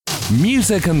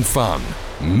Music and fun.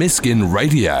 Miskin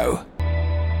Radio.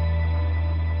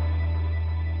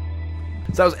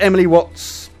 So that was Emily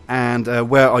Watts and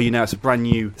Where Are You Now? It's a brand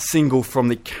new single from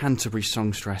the Canterbury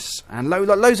Songstress. And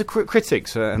loads of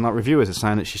critics and like reviewers are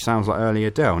saying that she sounds like early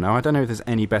Adele. Now, I don't know if there's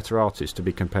any better artist to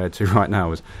be compared to right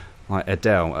now as like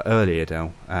Adele, early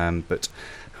Adele. But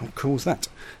how cool is that?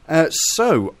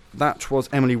 So that was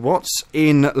Emily Watts.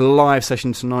 In live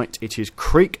session tonight, it is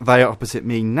Creek. They are opposite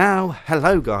me now.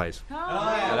 Hello, guys.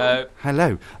 Hi.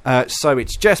 Hello. So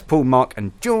it's Jess, Paul, Mark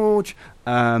and George.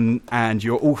 And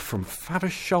you're all from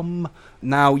Faversham.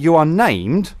 Now, you are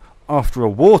named after a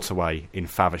waterway in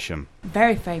Faversham.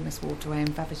 Very famous waterway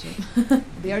in Faversham.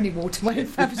 The only waterway in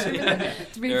Faversham.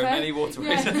 There are many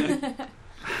waterways. Yeah.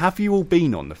 Have you all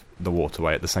been on the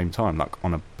waterway at the same time, like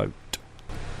on a boat?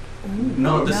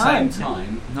 Not at the same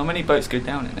time. Not many boats go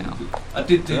down it now. I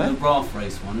did do the raft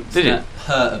race once. Did you? That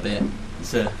hurt a bit.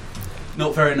 It's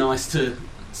not very nice to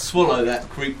swallow that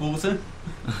creek water.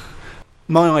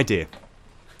 My idea.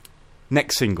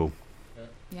 Next single.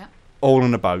 Yeah. All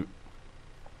on a boat.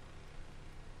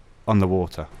 On the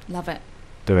water. Love it.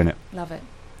 Doing it. Love it.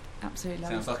 Absolutely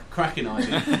love Sounds it. like a cracking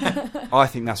idea. I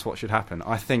think that's what should happen.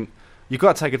 I think you've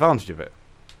got to take advantage of it.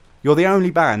 You're the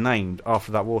only band named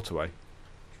after that waterway.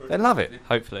 They love it.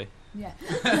 Hopefully. Yeah.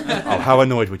 Oh, how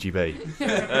annoyed would you be?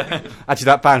 Actually,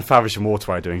 that band Faversham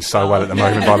Waterway are doing so well at the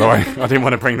moment, by the way. I didn't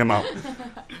want to bring them up.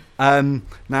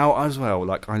 Now, as well,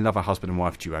 like, I love a husband and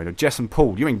wife duo. Now, Jess and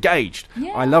Paul, you're engaged.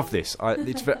 Yeah. I love this. I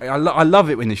love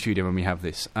it in the studio when we have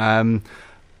this.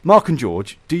 Mark and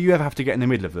George, do you ever have to get in the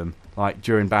middle of them, like,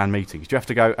 during band meetings? Do you have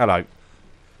to go, hello?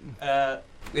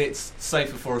 It's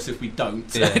safer for us if we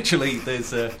don't. Yeah. Actually,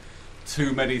 there's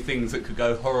too many things that could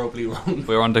go horribly wrong.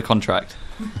 We're under contract.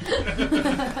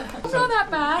 It's not that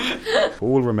bad.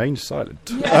 Paul remains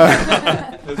silent.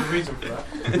 Yeah. There's a reason for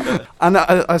that. And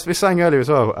as we were saying earlier as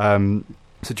well,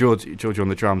 so George on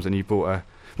the drums, and you bought a...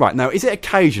 Right, now, is it a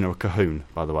Cajun or a Cahoon,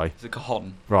 by the way? It's a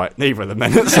cajon. Right, neither of them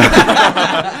then.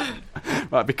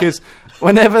 Right, because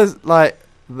whenever, like,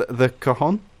 the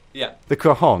Cajon, Yeah. the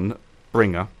Cajon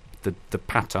bringer, the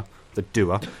patter, the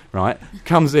doer, right,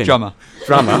 comes in. Drummer.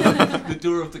 The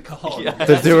door of the cajon. Yeah.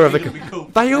 The doer of the... It'll be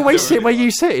called They the always door sit of where the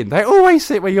you sitting. They always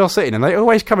sit where you're sitting, and they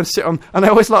always come and sit on... And they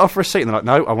always like offer a seat, and they're like,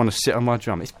 no, I want to sit on my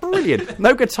drum. It's brilliant.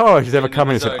 No guitarist has ever come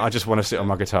in and said, I just want to sit on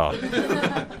my guitar.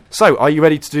 So, are you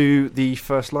ready to do the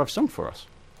first live song for us?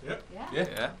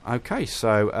 Yeah. Okay,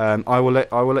 so I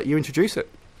will let you introduce it.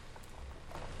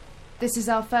 This is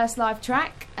our first live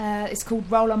track. It's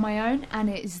called Roll on My Own, and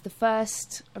it is the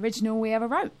first original we ever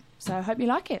wrote. So I hope you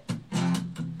like it.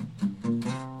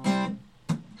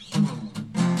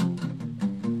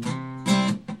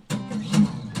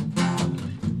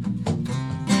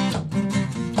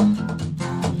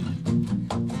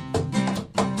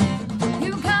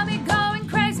 You got me going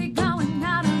crazy, going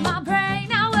out of my brain.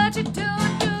 Now what you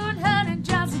doing, hurting,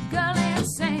 just a girl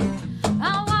insane.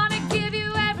 I wanna give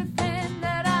you everything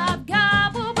that I've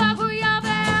got. We'll buckle your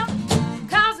belt,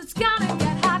 'cause it's gonna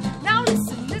get hot. Now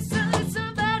listen,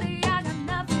 buddy, I got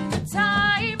nothing to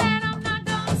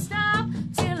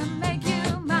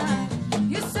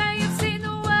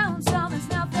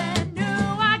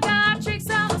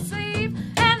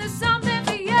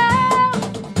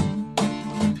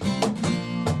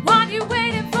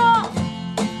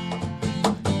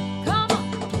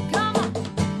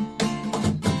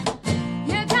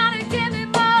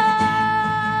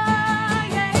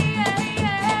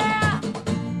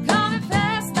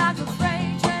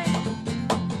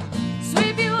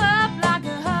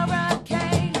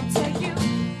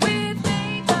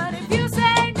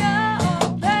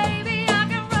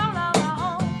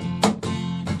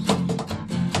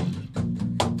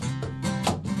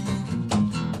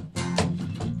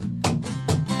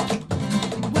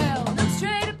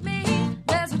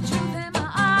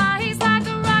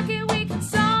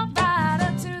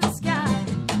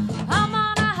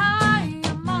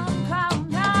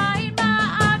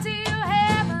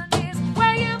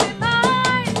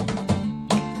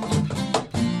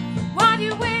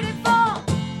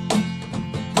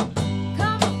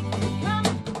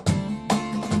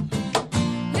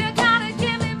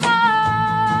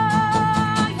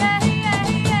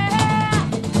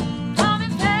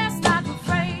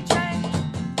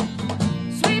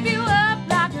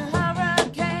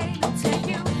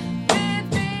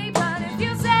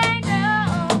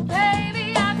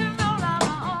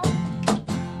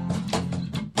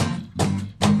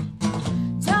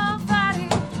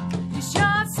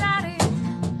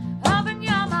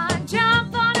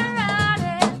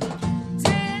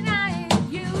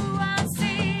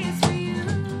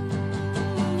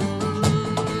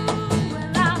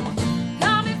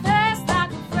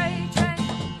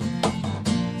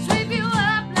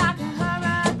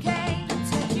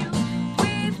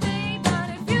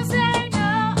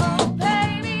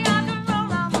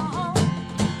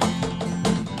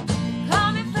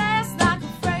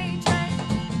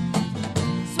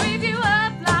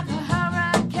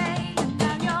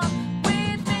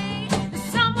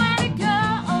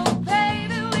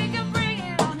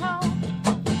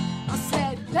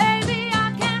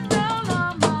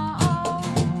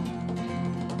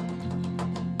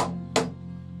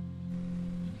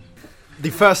The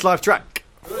first live track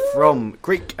from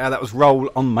Creek, that was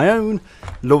Roll on My Own.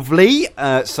 Lovely.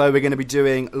 So we're going to be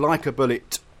doing Like a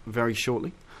Bullet very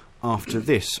shortly after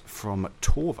this from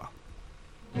Torva.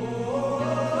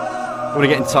 Want to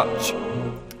get in touch?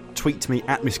 Tweet to me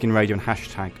at Miskin Radio and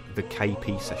hashtag the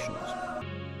KP Sessions.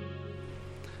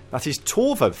 That is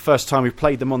Torva, the first time we've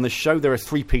played them on this show. They're a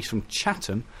three-piece from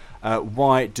Chatham.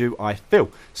 Why Do I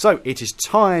Feel? So it is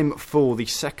time for the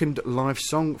second live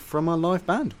song from our live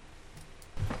band.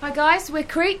 Hi guys, we're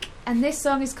Creek, and this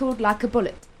song is called Like a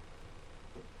Bullet.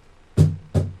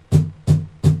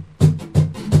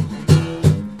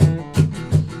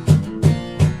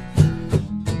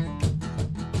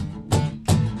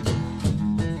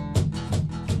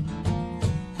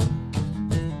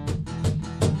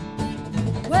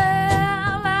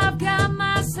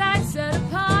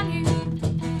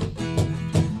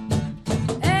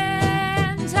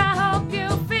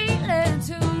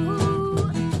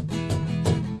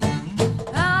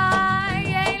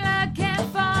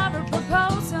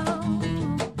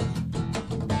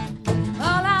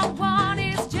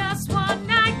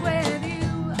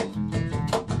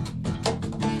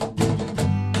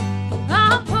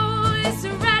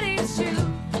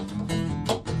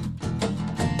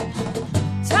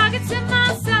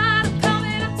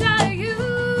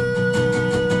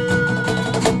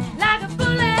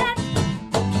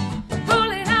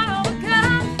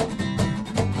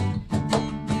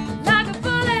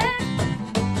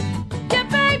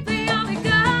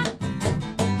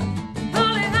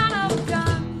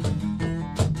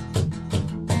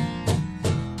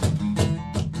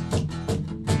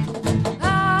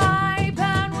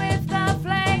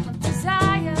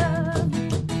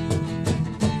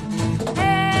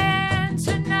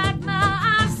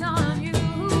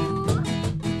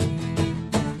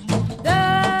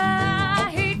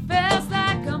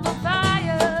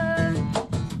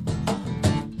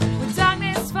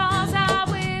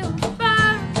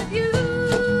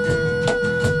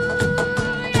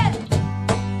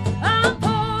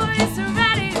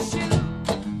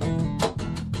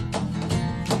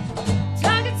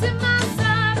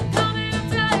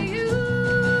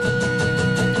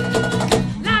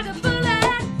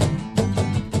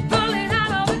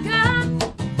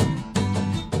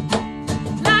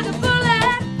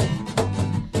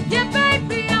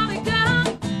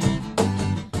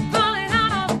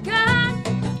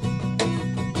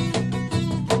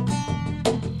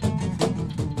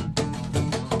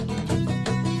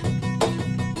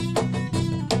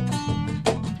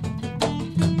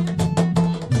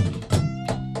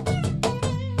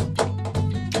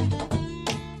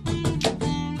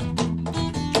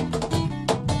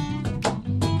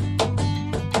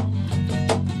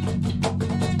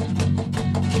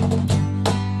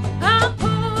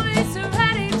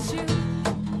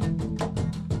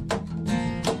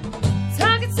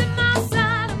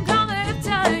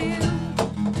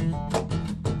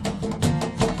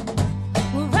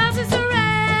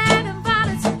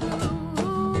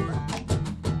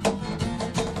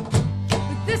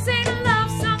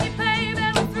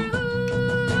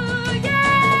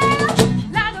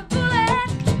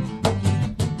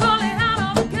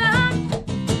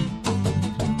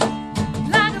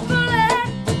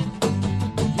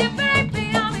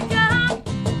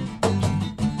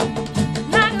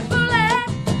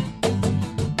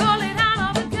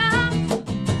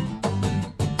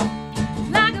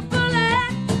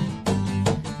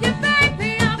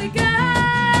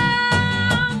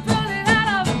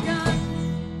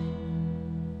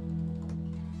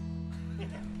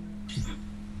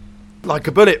 Like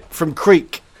a Bullet from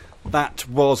Creek. That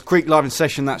was Creek live in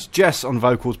session. That's Jess on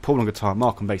vocals, Paul on guitar,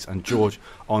 Mark on bass, and George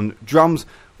on drums.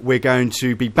 We're going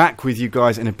to be back with you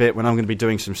guys in a bit when I'm going to be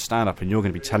doing some stand-up and you're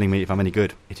going to be telling me if I'm any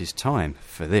good. It is time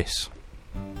for this.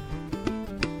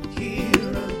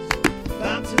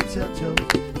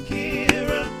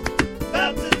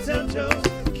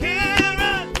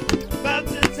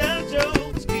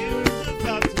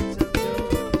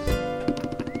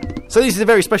 So this is a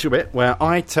very special bit where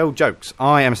I tell jokes.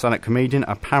 I am a stand-up comedian,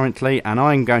 apparently, and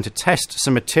I'm going to test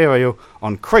some material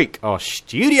on Creek, our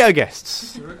studio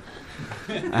guests.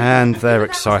 And they're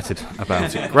excited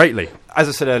about it greatly. As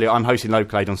I said earlier, I'm hosting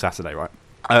Local Aid on Saturday, right?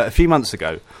 A few months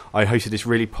ago, I hosted this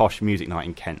really posh music night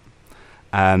in Kent.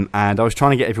 And I was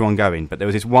trying to get everyone going, but there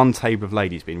was this one table of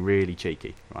ladies being really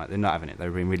cheeky, right? They're not having it. They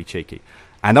were being really cheeky.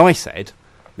 And I said,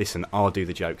 listen, I'll do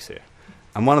the jokes here.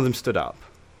 And one of them stood up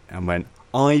and went,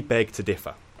 I beg to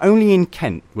differ. Only in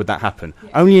Kent would that happen.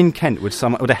 Yeah. Only in Kent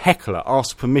would a heckler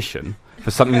ask permission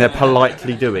for something they're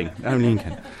politely doing. Only in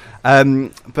Kent.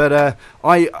 But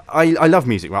I love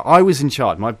music. Right? I was in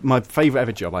charge. My favourite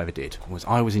ever job I ever did was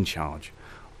I was in charge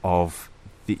of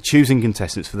choosing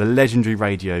contestants for the legendary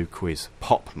radio quiz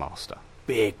Pop Master.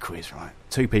 Big quiz, right?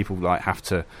 2 people have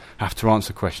to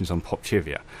answer questions on pop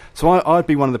trivia. So I'd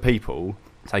be one of the people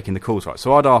taking the calls, right?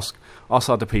 So I'd ask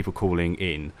the people calling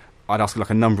in. I'd ask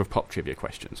a number of pop trivia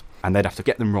questions, and they'd have to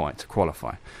get them right to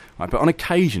qualify. Right? But on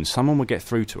occasion, someone would get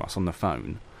through to us on the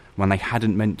phone when they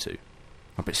hadn't meant to,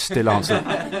 right? But still answer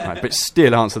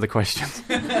the questions.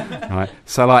 Right?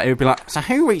 So it would be like, so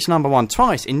who reached number 1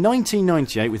 twice in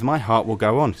 1998 with My Heart Will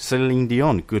Go On? Celine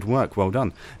Dion, good work, well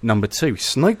done. Number 2,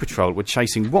 Snow Patrol were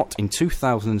chasing what in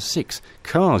 2006?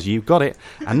 Cars, you got it.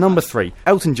 And number 3,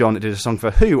 Elton John did a song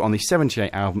for Who on the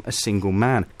 78 album A Single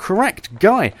Man. Correct,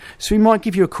 Guy. So we might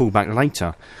give you a call back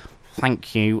later.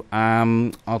 Thank you.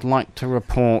 I'd like to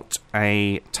report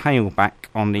a tailback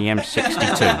on the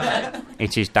M62.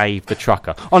 It is Dave the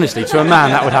trucker. Honestly, to a man,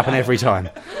 that would happen every time.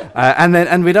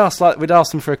 And we'd ask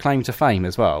them for a claim to fame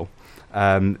as well,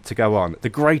 to go on. The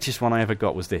greatest one I ever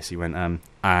got was this. He went,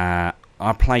 I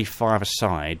play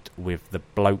 5-a-side with the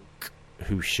bloke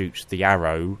who shoots the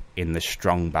arrow in the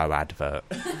Strongbow advert.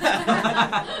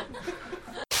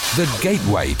 The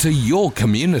gateway to your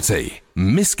community.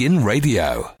 Miskin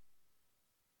Radio.